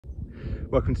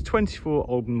Welcome to 24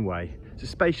 Alderman Way. It's a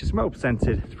spacious, well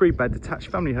presented, 3-bed detached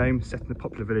family home set in the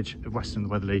popular village of Weston,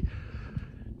 Wetherly,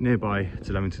 nearby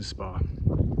to Leamington Spa.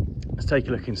 Let's take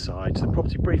a look inside. The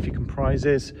property briefly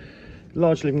comprises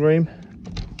large living room,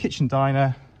 kitchen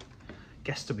diner,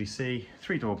 guest WC,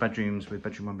 3 double bedrooms with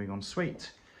bedroom 1 being en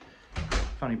suite,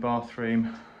 family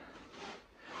bathroom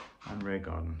and rear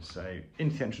garden. So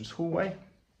into the entrance hallway,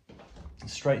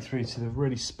 straight through to the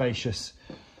really spacious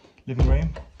living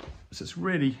room. So it's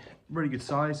really good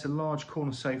size. A large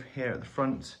corner sofa here at the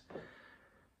front,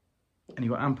 and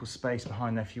you've got ample space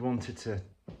behind there if you wanted to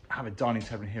have a dining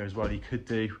table in here as well. You could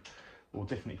do, or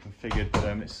differently configured, but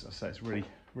it's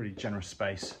really generous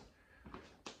space.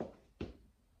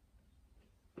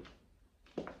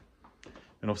 And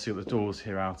obviously got the doors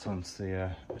here out onto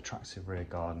the attractive rear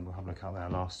garden. We'll have a look out there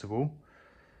last of all.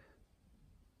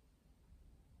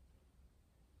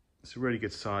 It's a really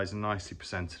good size and nicely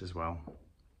presented as well.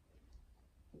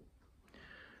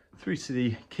 Through to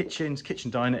the kitchen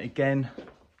diner, again,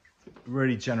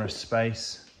 really generous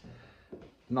space,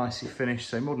 nicely finished.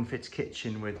 So modern fits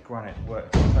kitchen with granite work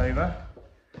over,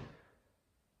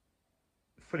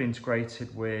 fully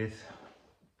integrated with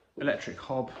electric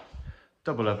hob,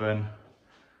 double oven,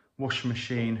 washing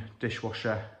machine,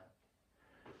 dishwasher.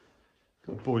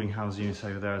 Got a boiling house unit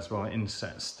over there as well,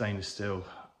 inset stainless steel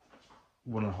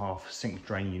 1.5 sink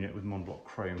drain unit with monoblock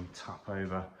chrome tap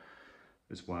over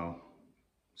as well.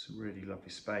 It's a really lovely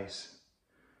space.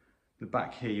 The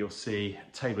back here you'll see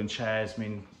table and chairs. I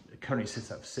mean, it currently sits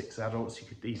up for 6 adults. You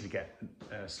could easily get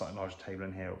a slightly larger table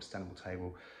in here, or extendable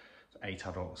table for 8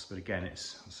 adults. But again,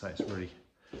 it's really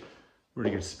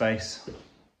good space.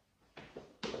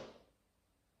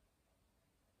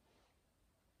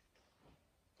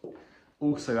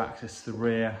 Also access to the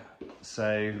rear,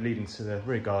 so leading to the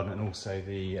rear garden and also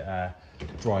the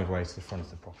driveway to the front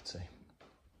of the property.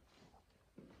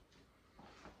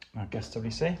 Now guest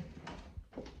WC.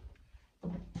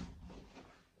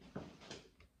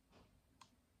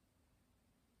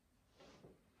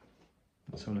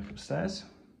 Let's have a look upstairs.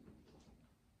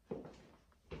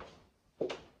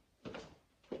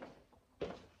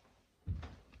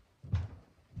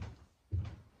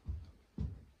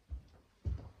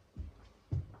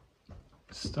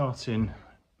 Starting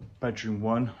bedroom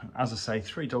 1, as I say,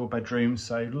 3 double bedrooms,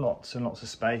 so lots and lots of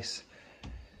space.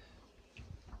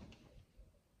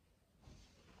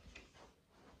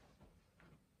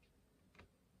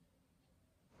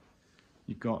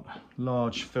 You've got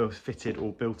large fitted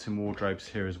or built-in wardrobes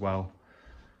here as well.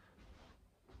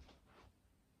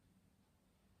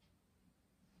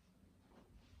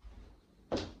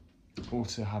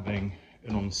 Also having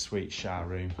an ensuite shower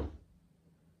room.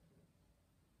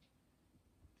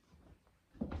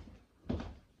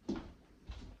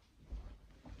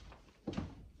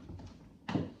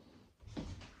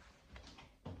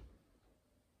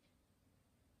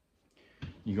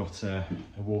 You got a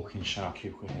walk-in shower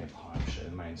cubicle here behind, show the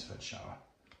mains for the shower.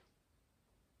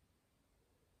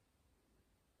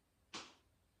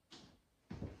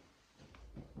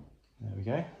 There we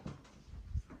go.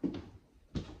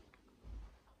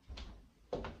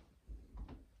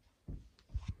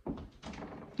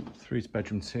 Through to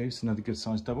bedroom 2, so another good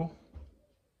sized double.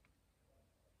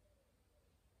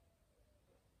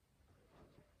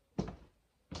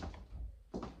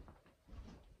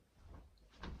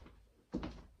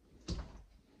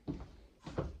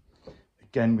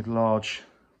 Again with large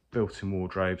built-in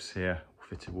wardrobes here,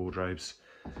 fitted wardrobes.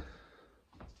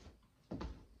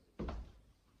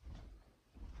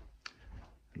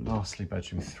 And lastly,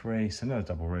 bedroom 3, so another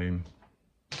double room.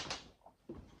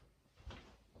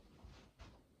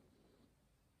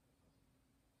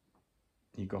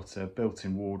 You've got a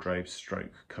built-in wardrobe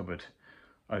stroke cupboard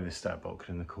over the step bulkhead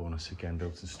in the corner, so again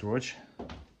built-in storage.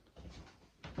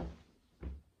 And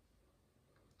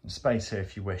space here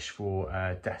if you wish for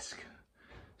a desk,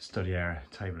 study area,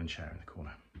 table and chair in the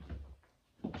corner.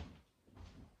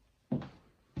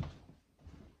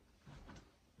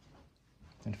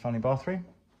 And family bathroom,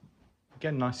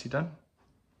 again nicely done.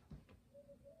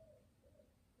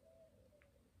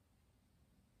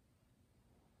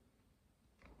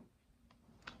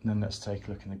 And then let's take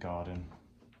a look in the garden.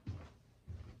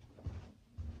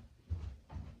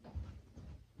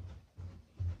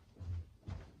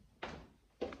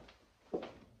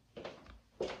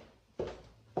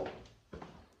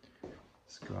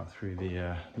 Go out through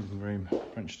the living room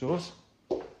French doors.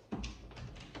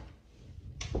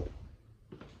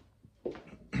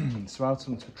 So out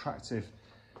onto attractive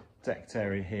decked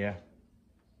area here,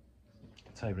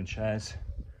 table and chairs.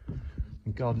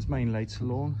 And garden's main laid to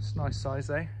lawn. It's a nice size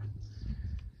there,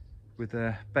 with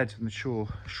a bed of mature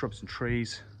shrubs and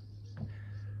trees,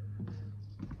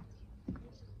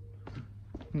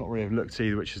 Not really looked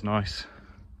either, which is nice.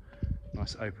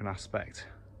 Nice open aspect.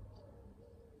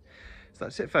 So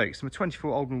that's it folks, number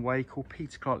 24 Alderman Way, called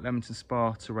Peter Clark Leamington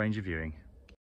Spa, to arrange a viewing.